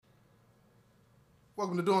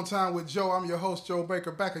Welcome to Doing Time with Joe. I'm your host, Joe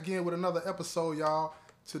Baker, back again with another episode, y'all.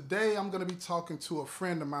 Today, I'm going to be talking to a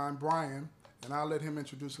friend of mine, Brian, and I'll let him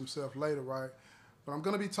introduce himself later, right? But I'm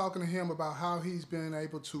going to be talking to him about how he's been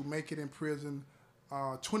able to make it in prison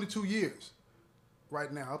 22 years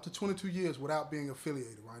right now, up to 22 years without being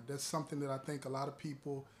affiliated, right? That's something that I think a lot of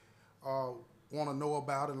people want to know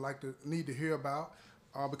about and need to hear about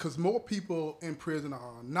because more people in prison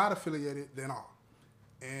are not affiliated than are.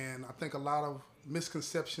 And I think a lot of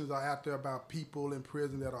misconceptions are out there about people in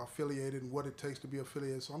prison that are affiliated and what it takes to be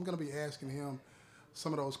affiliated. So I'm going to be asking him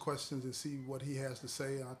some of those questions and see what he has to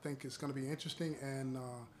say. And I think it's going to be interesting, and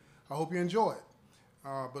I hope you enjoy it.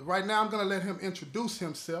 But right now, I'm going to let him introduce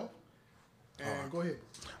himself. And go ahead.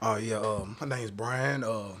 My name's Brian.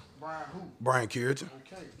 Brian who? Brian Curriton.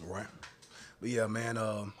 Okay. Right. But yeah, man,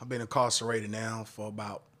 I've been incarcerated now for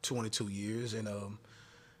about 22 years, and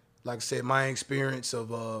like I said, my experience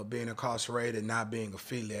of being incarcerated, not being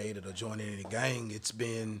affiliated or joining any gang, it's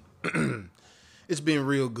been it's been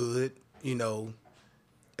real good. You know,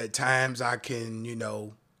 at times I can,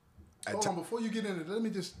 Hold on, before you get into it, let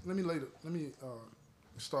me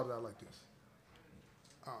start it out like this.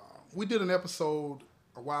 We did an episode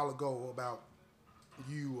a while ago about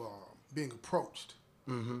you being approached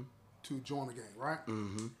to join the gang, right?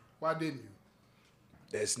 Mm-hmm. Why didn't you?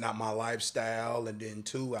 That's not my lifestyle. And then,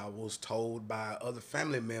 too, I was told by other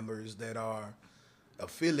family members that are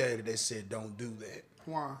affiliated, they said, don't do that.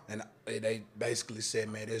 Why? And they basically said,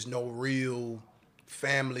 man, there's no real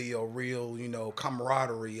family or real,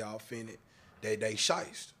 camaraderie off in it. They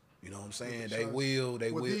shiest. You know what I'm saying? They will.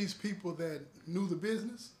 Were these people that knew the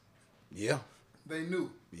business? Yeah. They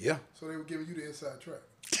knew? Yeah. So they were giving you the inside track?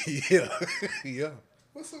 Yeah. Yeah.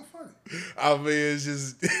 What's so funny? I mean, it's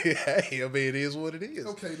just, it is what it is.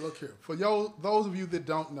 Okay, look here. For those of you that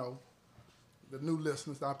don't know, the new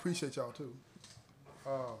listeners, I appreciate y'all too.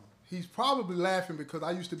 He's probably laughing because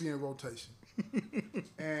I used to be in rotation.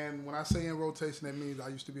 And when I say in rotation, that means I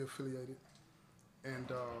used to be affiliated.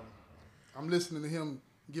 And I'm listening to him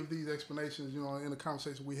give these explanations, in the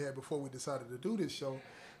conversation we had before we decided to do this show.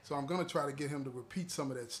 So I'm going to try to get him to repeat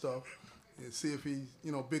some of that stuff and see if he's,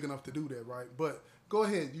 big enough to do that, right? But go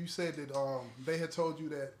ahead. You said that they had told you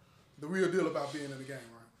that the real deal about being in the gang,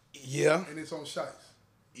 right? Yeah. And it's on shice.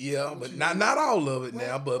 Yeah, What but you not all of it Well,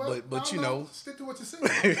 now. But no, stick to what you said.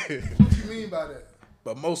 What you mean by that?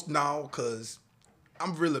 But most now, because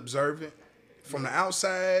I'm real observant. From the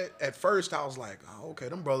outside, at first I was like, oh, okay,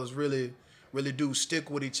 them brothers really do stick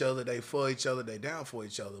with each other. They for each other. They down for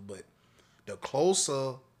each other. But the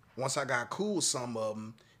closer, once I got cool with some of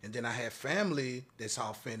them, and then I had family that's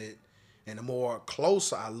off in it, and the more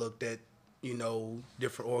closer I looked at,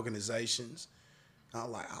 different organizations, I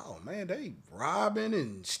was like, oh, man, they robbing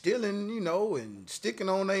and stealing, and sticking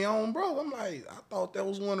on their own bro. I'm like, I thought that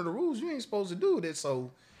was one of the rules. You ain't supposed to do that. So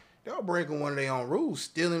they're breaking one of their own rules,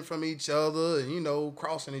 stealing from each other and,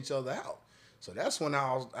 crossing each other out. So that's when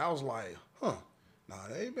I was like,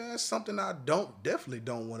 that's something I definitely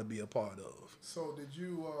don't want to be a part of. So did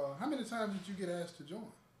you, how many times did you get asked to join?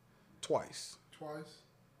 Twice. Twice?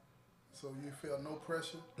 So you felt no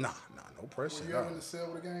pressure? Nah, no pressure. Were you ever in the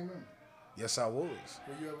cell with a gang member? Yes, I was.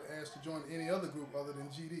 Were you ever asked to join any other group other than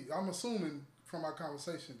GD? I'm assuming from our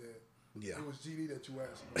conversation that it was GD that you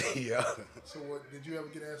asked about. Yeah. So did you ever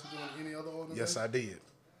get asked to join any other organization? Yes, I did.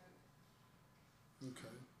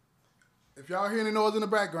 Okay. If y'all hear any noise in the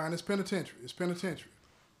background, it's penitentiary. It's penitentiary.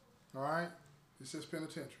 All right? It's just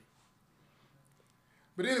penitentiary.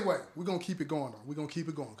 But anyway, we're going to keep it going, though. We're going to keep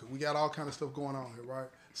it going because we got all kind of stuff going on here, right?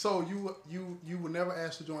 So you were never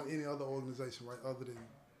asked to join any other organization, right, other than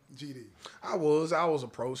GD? I was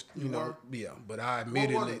approached, were? Yeah, but I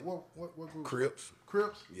immediately... What group? Crips.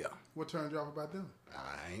 Crips? Yeah. What turned you off about them?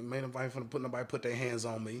 I ain't made nobody put their hands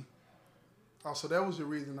on me. Oh, so that was your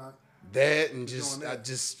reason That and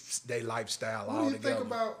just their lifestyle What altogether.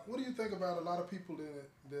 do you think about a lot of people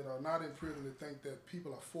that are not in prison that think that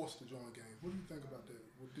people are forced to join gangs? What do you think about that?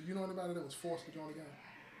 Do you know anybody that was forced to join a gang?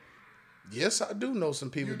 Yes, I do know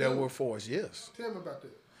some people that were forced. Yes. Tell me about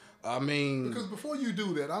that. I mean, because before you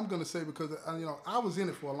do that, I'm gonna say because I was in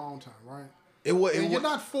it for a long time, right? You're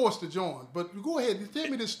not forced to join, but go ahead and tell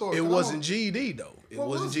me this story. It wasn't GED though. It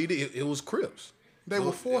wasn't GED. It was Crips. They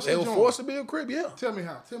were forced. They were forced to be a Crip. Yeah. Tell me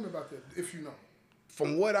how. Tell me about that, if you know.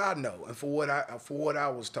 From what I know and for what I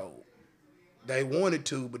was told, they wanted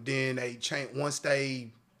to, but then they changed once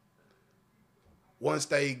they,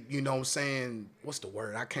 you know what I'm saying, what's the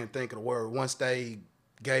word? I can't think of the word. Once they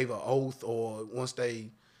gave an oath or once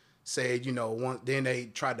they said, then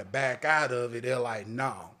they tried to back out of it. They're like,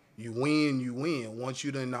 no, you win. Once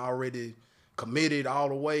you done already committed all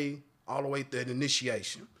the way, all the way through the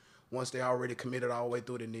initiation. Once they already committed all the way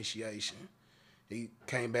through the initiation, he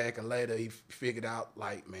came back and later he figured out,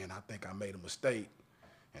 like, man, I think I made a mistake.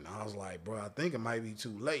 And I was like, bro, I think it might be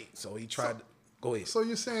too late. So he tried to go ahead. So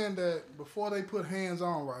you're saying that before they put hands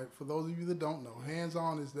on, right? For those of you that don't know, hands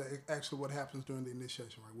on is actually what happens during the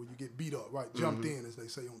initiation, right? When you get beat up, right? Jumped in, as they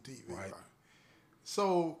say on TV, right?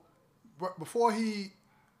 So before he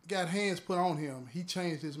got hands put on him, he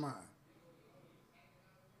changed his mind.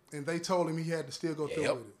 And they told him he had to still go through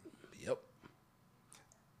with it. Yep.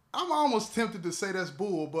 I'm almost tempted to say that's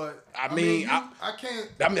bull, but I can't.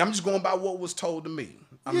 I mean, I'm just going by what was told to me.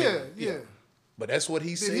 I mean, But that's what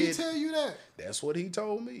he said. Did he tell you that? That's what he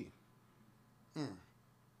told me.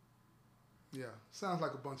 Yeah, sounds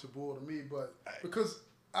like a bunch of bull to me, but because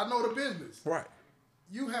I know the business. Right.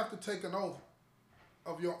 You have to take an oath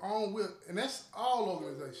of your own will, and that's all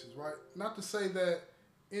organizations, right? Not to say that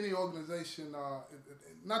any organization,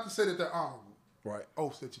 not to say that they're honorable. Right.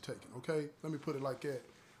 Oaths that you're taking, okay? Let me put it like that.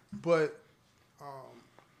 But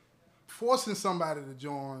forcing somebody to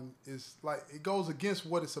join is like, it goes against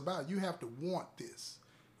what it's about. You have to want this.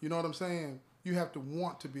 You know what I'm saying? You have to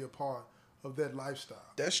want to be a part of that lifestyle.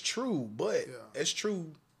 That's true, but it's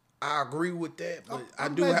true. I agree with that, but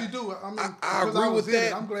I'm glad you do. I mean, I agree with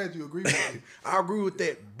that. I'm glad you agree with it. I agree with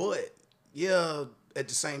that, but yeah, at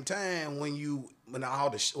the same time, when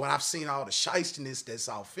I've seen all the shystiness that's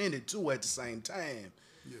offended too, at the same time,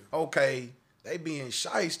 okay, they being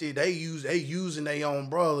shysty, they using their own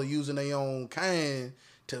brother, using their own kind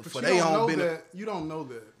for their own benefit. You don't know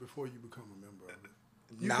that before you become a member of it.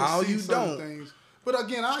 No, you don't. Things. But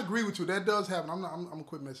again, I agree with you. That does happen. I'm gonna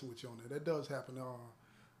quit messing with you on that. That does happen.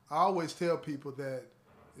 I always tell people that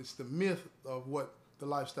it's the myth of what the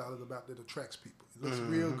lifestyle is about that attracts people. It looks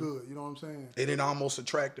real good. You know what I'm saying? It didn't almost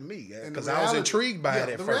attracted me because I was intrigued by it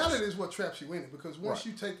at first. The reality is what traps you in it, because once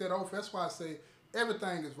you take that oath, that's why I say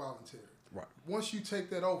everything is voluntary. Right. Once you take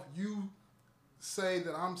that oath, you say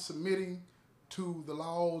that I'm submitting to the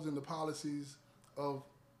laws and the policies of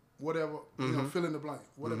whatever, you know, fill in the blank,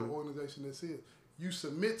 whatever organization this is. You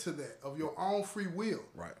submit to that of your own free will.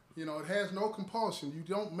 Right. You know, it has no compulsion. You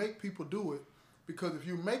don't make people do it, because if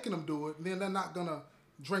you're making them do it, then they're not going to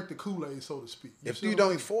drink the Kool-Aid, so to speak. If you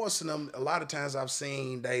don't force them, a lot of times I've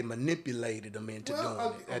seen they manipulated them into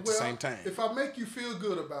doing it at the same time. If I make you feel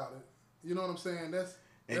good about it, you know what I'm saying? That's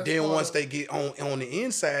then once they get on the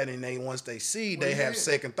inside and once they see, they have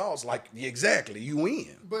second thoughts like, exactly, you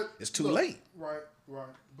win. But it's too late. Right.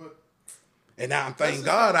 But and now thank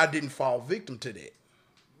God I didn't fall victim to that.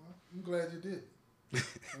 Well, I'm glad you did.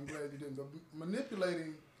 I'm glad you didn't. But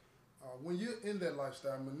manipulating, when you're in that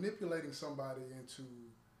lifestyle, manipulating somebody into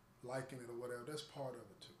liking it or whatever, that's part of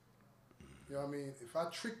it too. You know what I mean? If I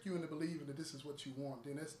trick you into believing that this is what you want,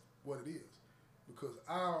 then that's what it is. Because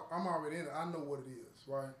I'm already in it. I know what it is,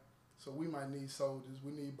 right? So we might need soldiers.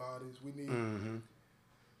 We need bodies. We need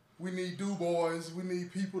we need do-boys. We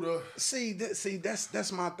need people to see.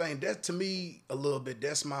 That's my thing. That to me a little bit.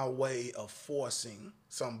 That's my way of forcing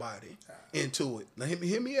somebody into it. Now,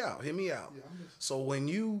 hear me out. Yeah, so when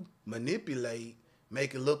you manipulate,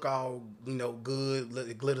 make it look all good,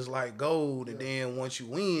 it glitters like gold, and then once you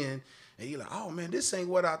win, and you're like, oh man, this ain't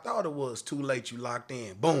what I thought it was. Too late, you locked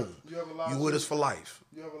in. Boom. You with us for life.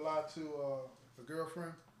 You ever lie to a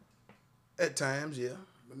girlfriend? At times, yeah.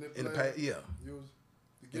 In the past, yeah.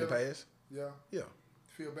 In the past? Yeah. Yeah.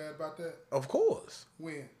 Feel bad about that? Of course.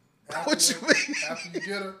 When? What you mean? After you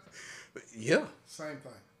get her? Yeah. Same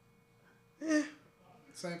thing.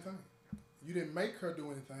 Same thing. You didn't make her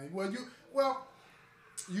do anything. Well,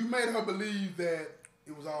 you made her believe that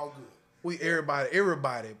it was all good.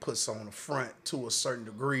 Everybody puts on the front to a certain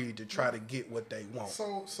degree to try to get what they want.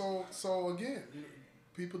 So again,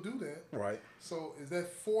 people do that. Right. So is that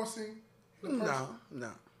forcing the person?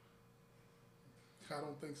 No. I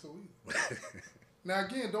don't think so either. Now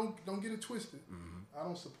again, don't get it twisted. I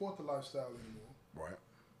don't support the lifestyle anymore. Right.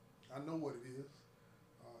 I know what it is.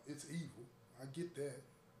 It's evil. I get that.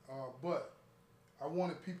 But I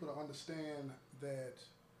wanted people to understand that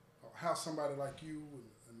how somebody like you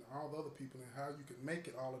and all the other people, and how you could make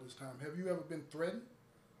it all of this time. Have you ever been threatened?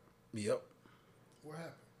 Yep. What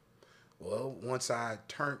happened? Well, once I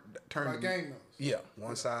turned by gang members. Yeah.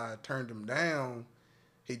 Once I turned him down,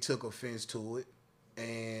 he took offense to it.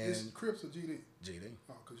 And it's Crips or GD? GD.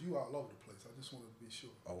 Oh, because you all over the place. I just wanted to be sure.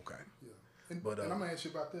 Okay. Yeah. And I'm going to ask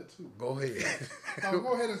you about that too. Go ahead. No,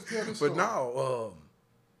 go ahead and tell this story. But no,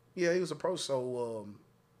 he was approached. So,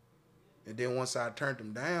 and then once I turned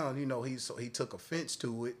him down, he took offense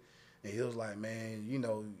to it, and he was like, man,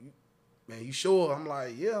 man, you sure? I'm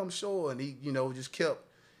like, yeah, I'm sure. And he, just kept,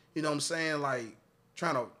 what I'm saying, like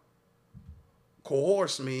trying to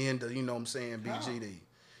coerce me into, you know what I'm saying, How? BGD.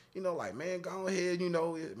 You know, like, man, go ahead, you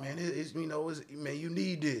know, man, man, you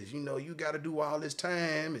need this. You know, you got to do all this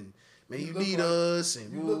time, and, man, you look need like- us.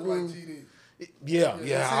 And You woo, look woo. like GD. Yeah,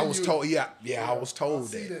 it's I in was you. told. I Yeah, was told I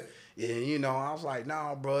see that. Yeah, you know, I was like,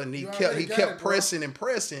 nah, bro. And he You kept already got it, bro. pressing and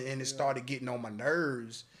pressing, and it started getting on my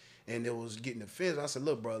nerves, and it was getting offensive. I said,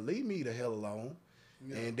 look, bro, leave me the hell alone.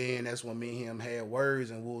 Yeah. And then that's when me and him had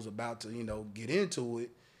words, and we was about to, you know, get into it.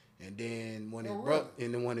 And then when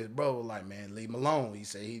his brother was like, man, leave him alone. He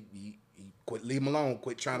said he quit, leave him alone.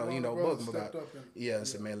 Quit trying to, you know, bug him about. I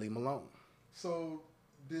said, man, leave him alone. So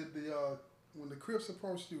did the when the Crips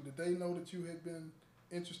approached you, did they know that you had been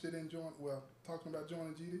interested in talking about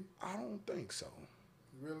joining GD? I don't think so.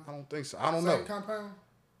 Really? I don't think so. I don't Same know. compound?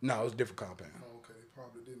 No, it was a different compound. Oh, okay, they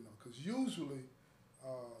probably didn't know because usually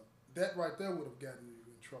that right there would have gotten you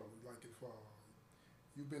in trouble. Like if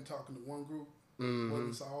you've been talking to one group, whether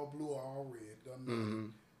it's all blue or all red, doesn't matter.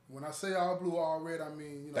 When I say all blue or all red, I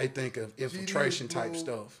mean, you know, They think of GD is infiltration type blue.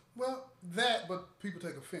 stuff. Well, but people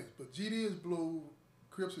take offense. But GD is blue,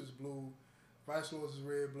 Crips is blue, Vice Lords is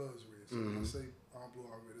red, Blood is red. So when I say all blue,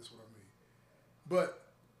 all red, that's what I mean.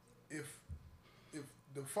 But if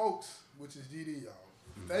the folks, which is GD, y'all,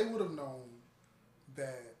 if they would have known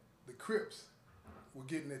that the Crips were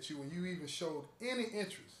getting at you and you even showed any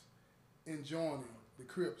interest in joining the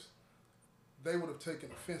Crips, they would have taken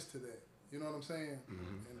offense to that. You know what I'm saying?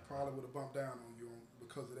 And probably would have bumped down on you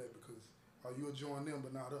because of that, because you'll join them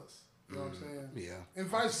but not us. You know what I'm saying? Yeah. And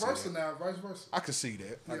vice versa now, vice versa. I can see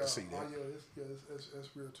that. I can see that.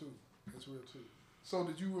 That's real too. That's real too. So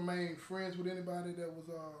did you remain friends with anybody that was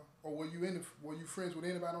or were you friends with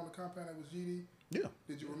anybody on the compound that was GD? Yeah.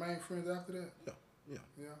 Did you remain friends after that? Yeah.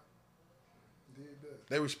 Yeah. Did that.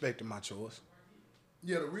 They respected my choice.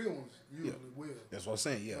 Yeah, the real ones usually will. That's what I'm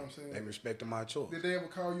saying. Yeah. You know what I'm saying? They respected my choice. Did they ever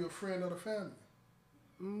call you a friend of the family?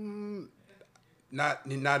 Not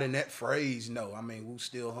in that phrase, no. I mean, we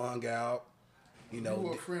still hung out. You know. You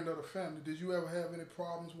were a friend of the family. Did you ever have any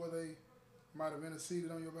problems where they might have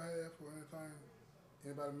interceded on your behalf or anything?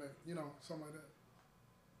 Anybody met, something like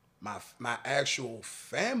that? My actual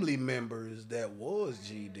family members that was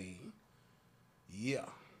GD, yeah.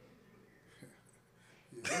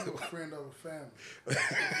 Yeah, you were a friend of the family.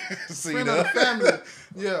 See Friend that? of the family,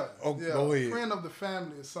 yeah. Oh, yeah. go ahead. Friend of the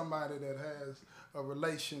family is somebody that has a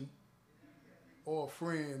relation or a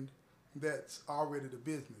friend that's already the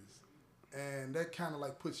business. And that kind of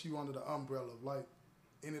like puts you under the umbrella of like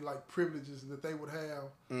any like privileges that they would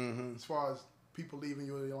have as far as people leaving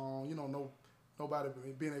you alone, nobody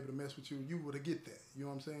being able to mess with you, you would have get that. You know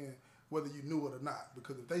what I'm saying? Whether you knew it or not.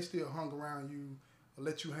 Because if they still hung around you or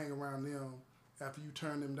let you hang around them after you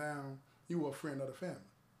turn them down, you were a friend of the family.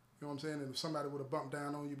 You know what I'm saying? And if somebody would have bumped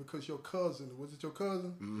down on you because your cousin, was it your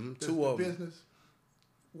cousin? Mm-hmm. Two of them. Business.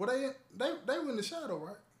 Well, they were in the shadow,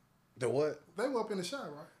 right? The what? They were up in the shot,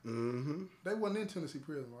 right? Mm-hmm. They wasn't in Tennessee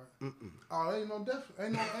prison, right? Oh, ain't no doubt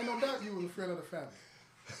you was a friend of the family.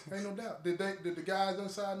 Ain't no doubt. Did the guys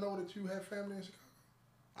inside know that you had family in Chicago?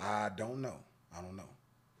 I don't know. I don't know.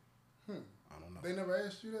 I don't know. They never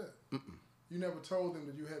asked you that? You never told them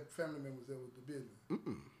that you had family members that was the business?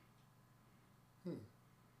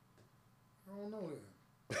 I don't know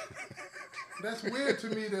then. That's weird to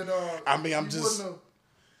me that I mean, I'm you just. wouldn't have.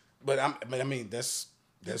 But I mean, that's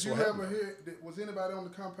Did you what ever happened. hear? Was anybody on the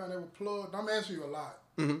compound that was plugged? I'm asking you a lot.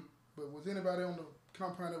 But was anybody on the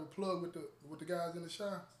compound that was plugged with the guys in the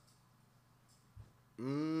shop?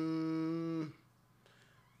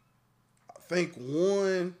 I think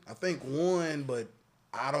one, but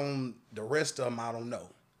I don't. The rest of them, I don't know.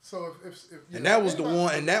 So if And that was the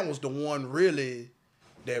one. And that was the one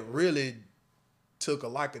that really took a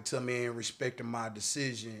liking to me and respected my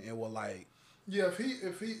decision and was like. Yeah, if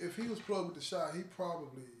he was plugged with the shot, he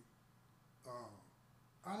probably.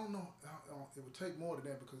 I don't know. It would take more than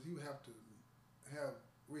that because he would have to have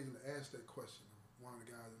reason to ask that question of one of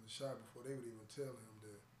the guys in the shop before they would even tell him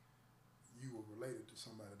that you were related to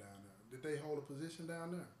somebody down there. Did they hold a position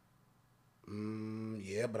down there?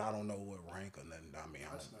 Yeah, but I don't know what rank or nothing. I mean,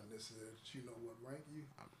 That's not necessary that you know what rank you.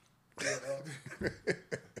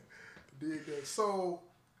 Dig that. So,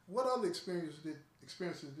 what other experiences did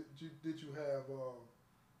you have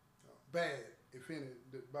bad, if any,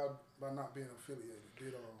 by not being affiliated?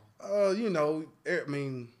 I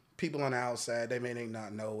mean, people on the outside, they may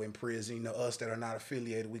not know in prison, us that are not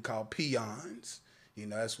affiliated, we call peons.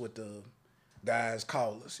 That's what the guys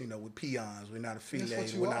call us. We're peons. We're not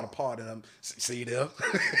affiliated. We're not a part of them. See them?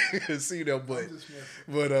 See them, but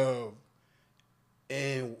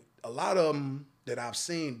and a lot of them that I've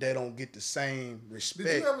seen, they don't get the same respect.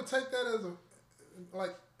 Did you ever take that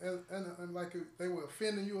and like they were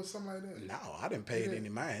offending you or something like that? No, I didn't pay it any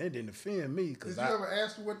mind. It didn't offend me because Did you ever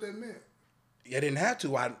ask you what that meant? I didn't have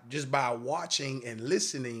to. I just by watching and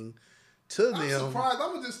listening to them. I'm surprised.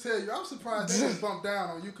 I'm gonna just tell you. I'm surprised they didn't bump down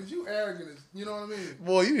on you because you arrogant as, you know what I mean?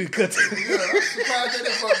 Boy, you can cut. Yeah, I'm surprised they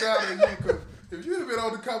didn't bump down on you because if you'd have been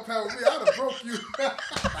on the compound with me, I'd have broke you.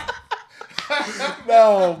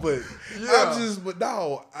 No, but Yeah.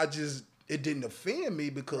 I just it didn't offend me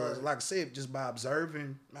because, like I said, just by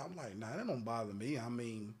observing, I'm like, nah, that don't bother me. I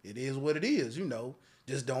mean, it is what it is, you know.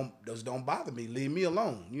 Just don't bother me. Leave me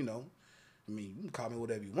alone, you know. I mean, you can call me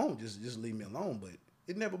whatever you want. Just leave me alone. But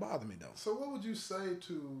it never bothered me though. So what would you say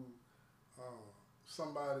to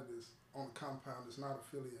somebody that's on the compound that's not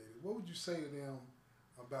affiliated? What would you say to them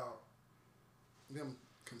about them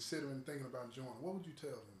considering thinking about joining? What would you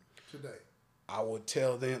tell them today? I would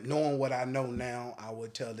tell them, knowing what I know now, I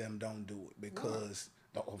would tell them don't do it because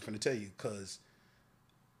I'm finna tell you because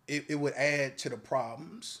it would add to the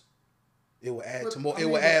problems. It would add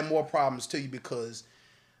add more problems to you because,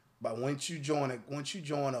 but once you join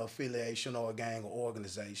an affiliation or a gang or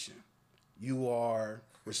organization, you are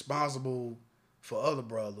responsible for other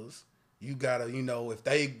brothers. You gotta, you know, if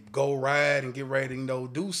they go ride and get ready to, you know,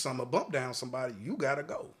 do something, bump down somebody, you gotta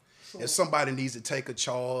go. If somebody needs to take a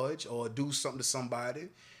charge or do something to somebody,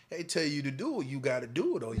 they tell you to do it, you got to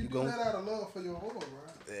do it, or you do that out of love for your whore,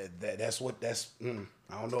 right?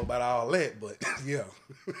 I don't know about all that, but yeah.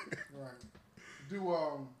 Right. Do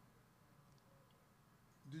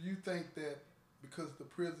you think that because the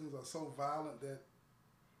prisons are so violent that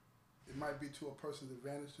it might be to a person's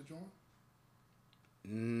advantage to join?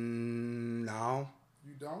 No.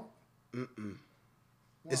 You don't? Mm-mm.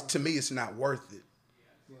 To me, it's not worth it.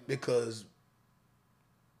 Because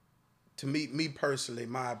to me personally,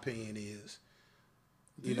 my opinion is,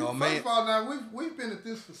 first of all, now we've been at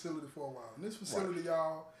this facility for a while. And this facility,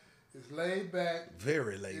 y'all, is laid back.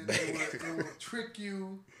 Very laid back. It will trick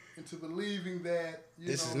you into believing that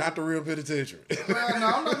this is not the real penitentiary. Well, no,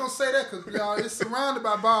 I'm not gonna say that because y'all, it's surrounded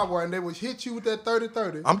by barbed wire, and they would hit you with that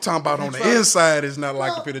 30-30. I'm talking about on the inside. It's not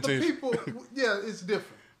like the penitentiary. The people, yeah, it's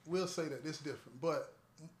different. We'll say that it's different. But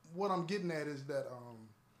what I'm getting at is that.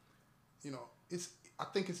 You know, I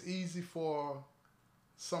think it's easy for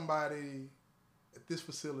somebody at this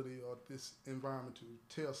facility or this environment to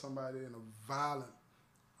tell somebody in a violent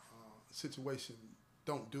situation,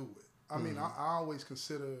 don't do it. I mean, I always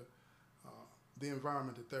consider the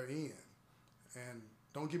environment that they're in. And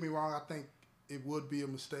don't get me wrong, I think it would be a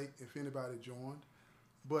mistake if anybody joined.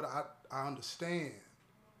 But I understand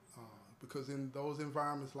because in those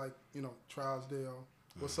environments like, you know, Trousdale,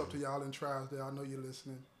 what's up to y'all in Trousdale? I know you're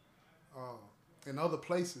listening. In other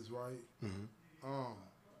places, right?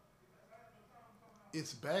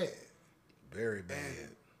 It's bad. Very bad.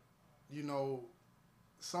 And, you know,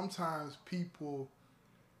 sometimes people,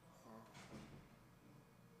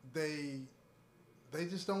 they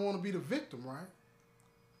just don't want to be the victim, right?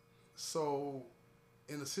 So,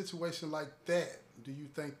 in a situation like that, do you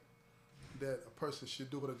think that a person should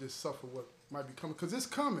do it or just suffer what might be coming? Because it's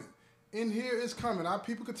coming. In here, it's coming.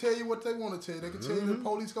 People can tell you what they want to tell you. They can tell you the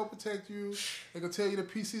police going to protect you. They can tell you the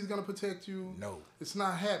PC is going to protect you. No. It's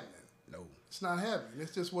not happening. No. It's not happening.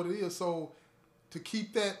 It's just what it is. So, to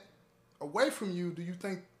keep that away from you, do you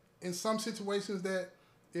think in some situations that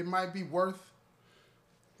it might be worth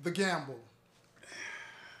the gamble?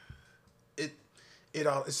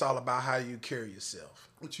 It's all about how you carry yourself.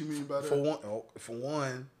 What you mean by that? For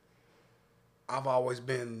one, I've always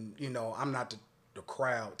been, you know, I'm not the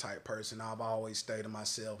crowd type person. I've always stayed to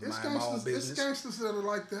myself, mind my own business. It's gangsters that are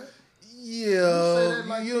like that.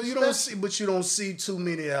 Yeah, you don't see, but you don't see too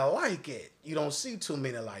many that like it. You don't see too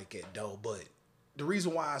many like it though. But the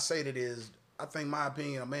reason why I say that is, I think, my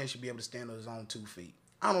opinion, a man should be able to stand on his own 2 feet.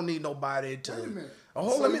 I don't need nobody to. Wait a minute.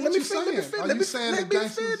 Let me finish.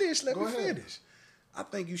 Go I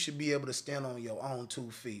think you should be able to stand on your own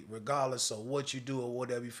 2 feet, regardless of what you do or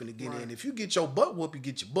whatever you finna get in. If you get your butt whooped, you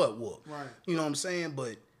get your butt whooped. Right. You know what I'm saying?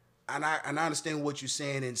 But and I understand what you're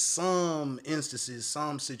saying. In some instances,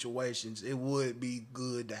 some situations, it would be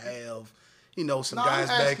good to have, you know, some guys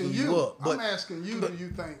backing you up. But I'm asking you, do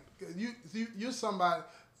you think you're somebody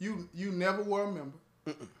you never were a member?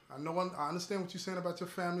 I understand what you're saying about your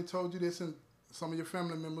family told you this, and some of your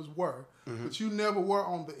family members were, but you never were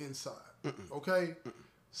on the inside. Okay?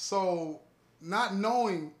 So, not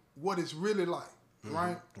knowing what it's really like,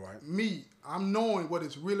 right? Right. Me, I'm knowing what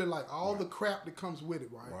it's really like, all the crap that comes with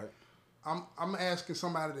it, right? I'm asking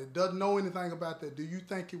somebody that doesn't know anything about that, do you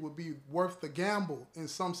think it would be worth the gamble in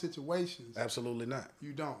some situations? Absolutely not.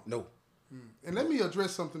 You don't? No. And let me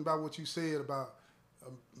address something about what you said about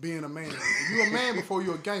being a man. You're a man before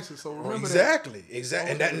you're a gangster. So remember exactly. that.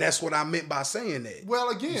 And that's what I meant by saying that. Well,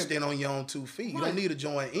 again, you stand on your own 2 feet. You right. don't need to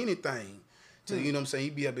join anything to, you know what I'm saying,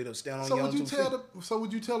 you be able to stand on so your would own you 2 tell feet. So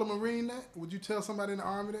would you tell a Marine that? Would you tell somebody in the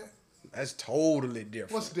Army that? That's totally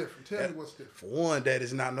different. What's different? Tell me what's different. For one, that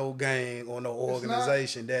is not no gang or no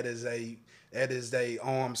organization. That is a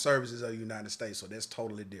armed services of the United States. So that's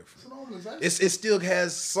totally different. It's an organization. It still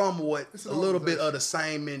has somewhat It's a little bit of the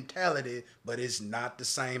same mentality, but it's not the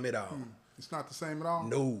same at all. It's not the same at all?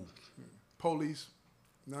 No. Police,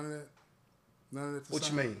 none of that? None of that the What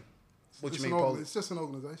same? you mean? What It's you mean, police? It's just an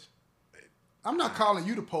organization. I'm not calling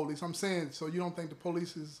you the police. I'm saying, so you don't think the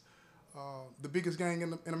police is the biggest gang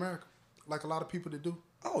in America, like a lot of people that do?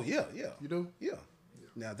 Oh, yeah. You do? Yeah.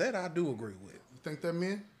 Now, that I do agree with. You think they're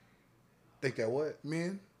men? Think that what?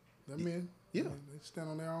 Men? They're men? Yeah. They stand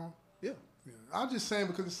on their own? Yeah. Yeah. I'm just saying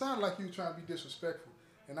because it sounded like you were trying to be disrespectful.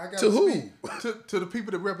 And I got To who? speak to the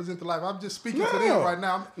people that represent the life. I'm just speaking No. to them right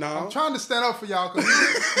now. No. I'm trying to stand up for y'all because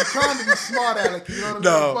you're trying to be smart, Alec. You know what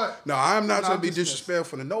I mean? No, I'm not trying to I'm be just messing.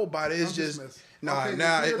 disrespectful to nobody. It's I'm just messing. nah. Okay,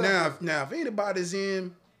 now, clear it now, up. now, if anybody's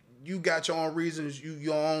in, you got your own reasons. You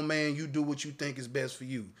your own man. You do what you think is best for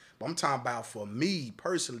you. But I'm talking about for me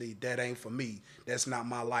personally. That ain't for me. That's not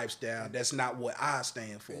my lifestyle. That's not what I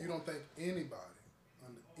stand for. And you don't think anybody,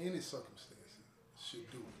 under any circumstances, should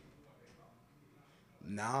do it?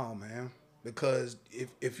 No, man. Because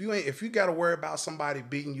if you got to worry about somebody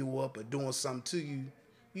beating you up or doing something to you,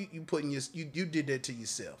 you putting you did that to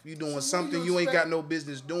yourself. You doing what something do you you ain't expect? got no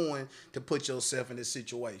business doing to put yourself in this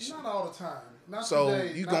situation. Not all the time. Not So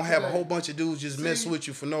today, you not gonna have a today. whole bunch of dudes just mess See- with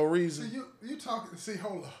you for no reason. See, you talking. See,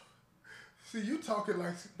 hold up. See, you talking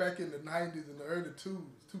like back in the '90s and the early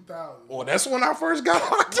 2000s. Well, that's when I first got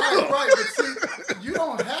locked Right, up. right. But see, you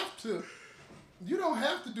don't have to. You don't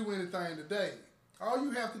have to do anything today. All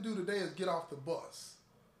you have to do today is get off the bus.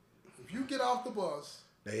 If you get off the bus,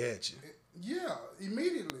 They at you. yeah,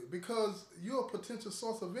 immediately, because you're a potential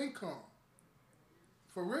source of income.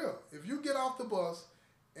 For real. If you get off the bus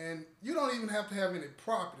and you don't even have to have any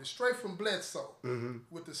property, straight from Bledsoe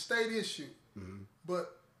with the state issue.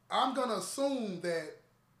 But I'm going to assume that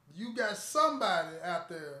you got somebody out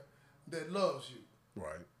there that loves you.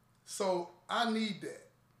 Right. So I need that.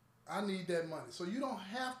 I need that money. So you don't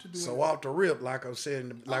have to do So anything. off the rip, like I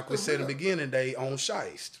said, like we the said in the rip. beginning, they on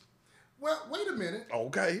Shiest. Well, wait a minute.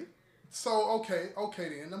 Okay. So okay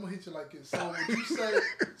then. I'm gonna hit you like this. So would you say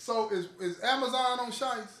so is Amazon on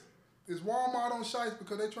Shice? Is Walmart on Shice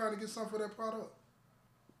because they're trying to get something for their product?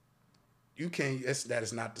 You can't. That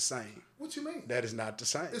is not the same. What you mean? That is not the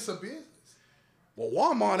same. It's a business. Well,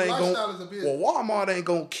 Walmart ain't Lifestyle is a gonna. business. Well, Walmart ain't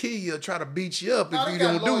gonna kill you or try to beat you up Now, if they you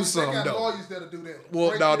got don't do lawyers, something they got though. lawyers that'll do that. Well,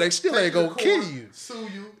 Break no, you- they still take ain't you to gonna kill court, you. Sue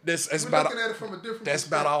you. That's We're about looking at it from a different That's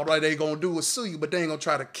about perspective. all they gonna do is sue you, but they ain't gonna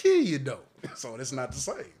try to kill you though. So that's not the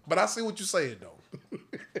same. But I see what you're saying though.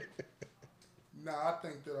 No, I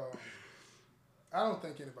think that I don't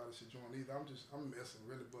think anybody should join either. I'm messing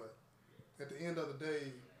really, but at the end of the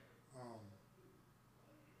day,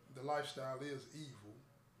 the lifestyle is evil.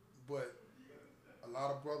 But a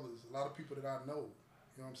lot of brothers, a lot of people that I know,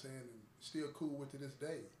 you know what I'm saying, and still cool with to this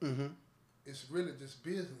day. It's really just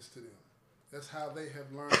business to them. That's how they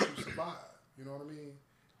have learned to survive. You know what I mean?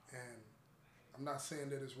 And I'm not saying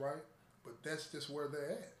that it's right, but that's just where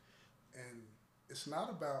they're at. And it's not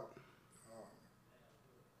about.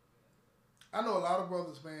 I know a lot of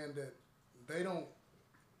brothers, man, that they don't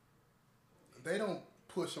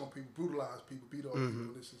push on people, brutalize people, beat up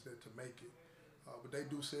people, this is that to make it. But they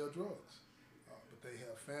do sell drugs. But they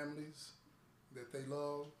have families that they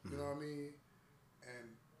love, you know what I mean? And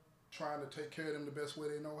trying to take care of them the best way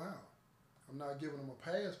they know how. I'm not giving them a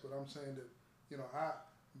pass, but I'm saying that, you know,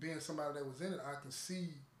 being somebody that was in it, I can see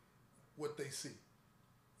what they see.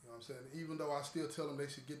 You know what I'm saying? Even though I still tell them they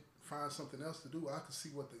should find something else to do, I can see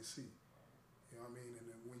what they see. You know what I mean? And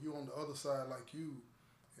then when you're on the other side like you,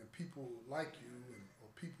 and people like you, or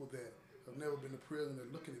people that have never been to prison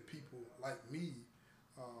and looking at people like me,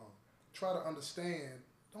 try to understand,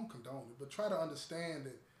 don't condone it, but try to understand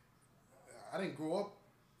that I didn't grow up,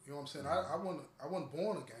 you know what I'm saying? I wasn't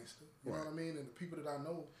born a gangster, you know what I mean? And the people that I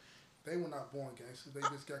know, they were not born gangsters. They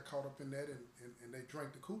just got caught up in that and they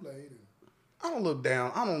drank the Kool-Aid. And I don't look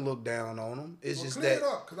down on them. It's just clear that. it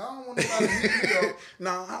up, because I don't want nobody to hit me up.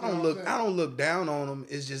 No, I You know don't what look. I'm I don't look down on them.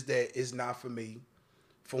 It's just that it's not for me.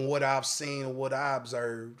 From what I've seen and what I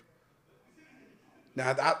observed.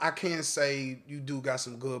 Now I can't say you do got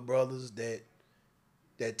some good brothers that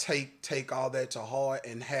take all that to heart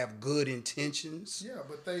and have good intentions. Yeah,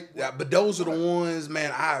 but But those are the ones,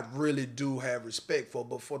 man, I really do have respect for.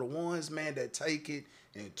 But for the ones, man, that take it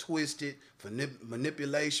and twisted for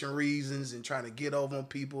manipulation reasons and trying to get over on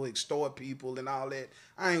people, extort people, and all that.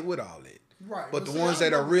 I ain't with all that. Right. But the ones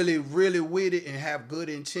that are really, really with it and have good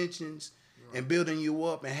intentions and building you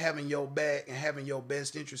up and having your back and having your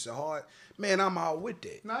best interests at heart, man, I'm all with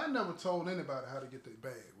that. Now, I never told anybody how to get their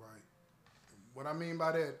bag, right? What I mean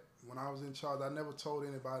by that, when I was in charge, I never told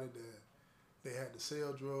anybody that they had to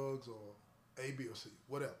sell drugs or A, B, or C,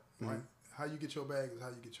 whatever, right? How you get your bag is how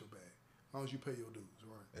you get your bag, as long as you pay your dues,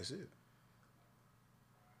 right? That's it.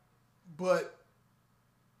 But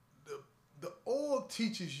the org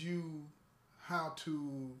teaches you how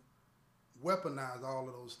to weaponize all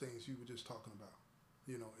of those things you were just talking about.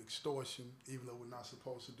 You know, extortion, even though we're not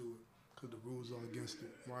supposed to do it because the rules are against it,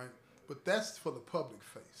 right? But that's for the public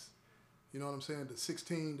face. You know what I'm saying? The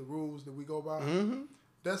 16, the rules that we go by,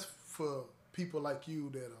 that's for people like you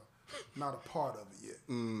that are not a part of it yet.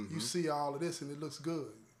 You see all of this and it looks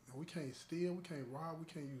good. We can't steal, we can't rob, we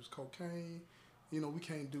can't use cocaine, you know, we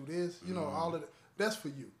can't do this, you know, all of that. That's for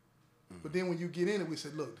you. But then when you get in it, we say,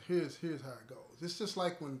 look, here's how it goes. It's just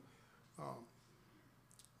like when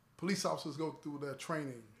police officers go through their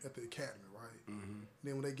training at the academy, right?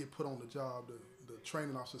 Then when they get put on the job, the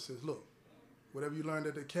training officer says, look, whatever you learned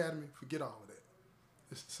at the academy, forget all of that.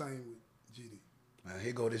 It's the same with GD. Man,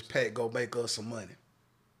 here go this pack, go make us some money.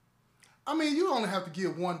 I mean, you only have to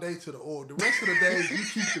give 1 day to the org. The rest of the days, you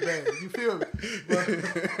keep the bag. You feel me?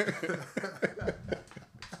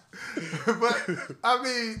 But, I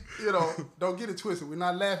mean, you know, don't get it twisted. We're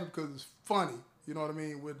not laughing because it's funny. You know what I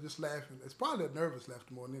mean? We're just laughing. It's probably a nervous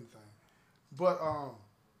laughter more than anything. But,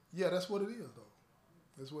 yeah, that's what it is, though.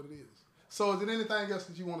 That's what it is. So is there anything else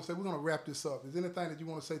that you want to say? We're going to wrap this up. Is there anything that you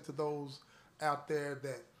want to say to those out there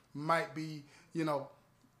that might be, you know,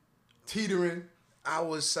 teetering? I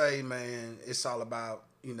would say, man, it's all about,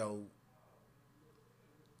 you know,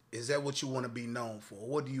 is that what you want to be known for?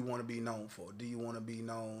 What do you want to be known for? Do you want to be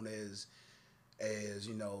known as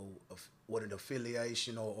you know, what an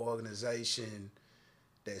affiliation or organization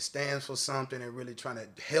that stands for something and really trying to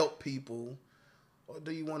help people? Or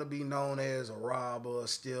do you want to be known as a robber, a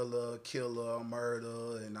stealer, a killer, a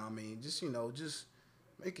murderer? And I mean, just, you know, just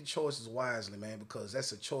making choices wisely, man, because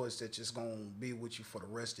that's a choice that's just going to be with you for the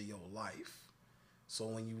rest of your life. So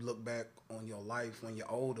when you look back on your life when you're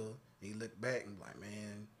older, and you look back and be like,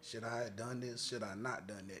 man, should I have done this? Should I not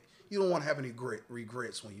done that? You don't want to have any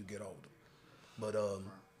regrets when you get older. But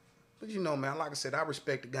you know, man, like I said, I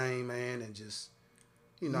respect the game, man, and just,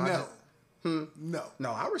 you know,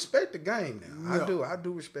 No, I respect the game now. No. I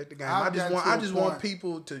do respect the game. I just want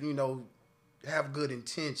people to, you know, have good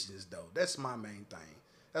intentions though. That's my main thing.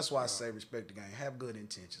 That's why I say respect the game. Have good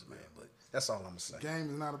intentions, man. But that's all I'm gonna say. The game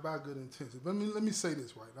is not about good intentions. But let me say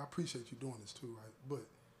this, right? I appreciate you doing this too, right? But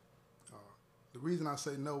the reason I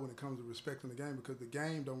say no when it comes to respecting the game, because the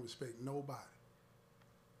game don't respect nobody.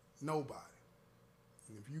 Nobody.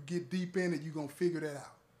 And if you get deep in it, you're gonna figure that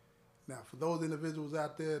out. Now, for those individuals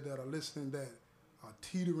out there that are listening that are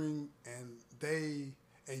teetering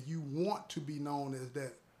and you want to be known as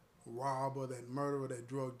that robber, that murderer, that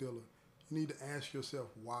drug dealer, you need to ask yourself,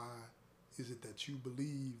 why is it that you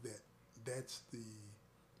believe that that's the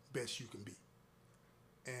best you can be?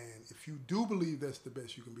 And if you do believe that's the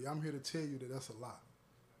best you can be, I'm here to tell you that that's a lie.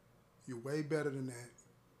 You're way better than that.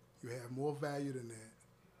 You have more value than that.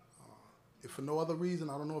 If for no other reason,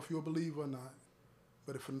 I don't know if you're a believer or not,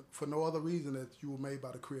 but if for no other reason that you were made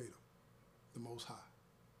by the Creator, the Most High,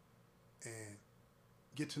 and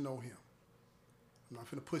get to know Him. I'm not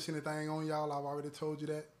finna push anything on y'all. I've already told you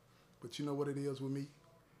that, but you know what it is with me.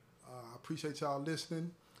 I appreciate y'all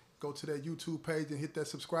listening. Go to that YouTube page and hit that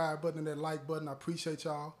subscribe button and that like button. I appreciate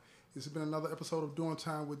y'all. This has been another episode of Doing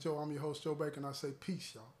Time with Joe. I'm your host, Joe Baker, and I say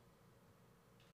peace, y'all.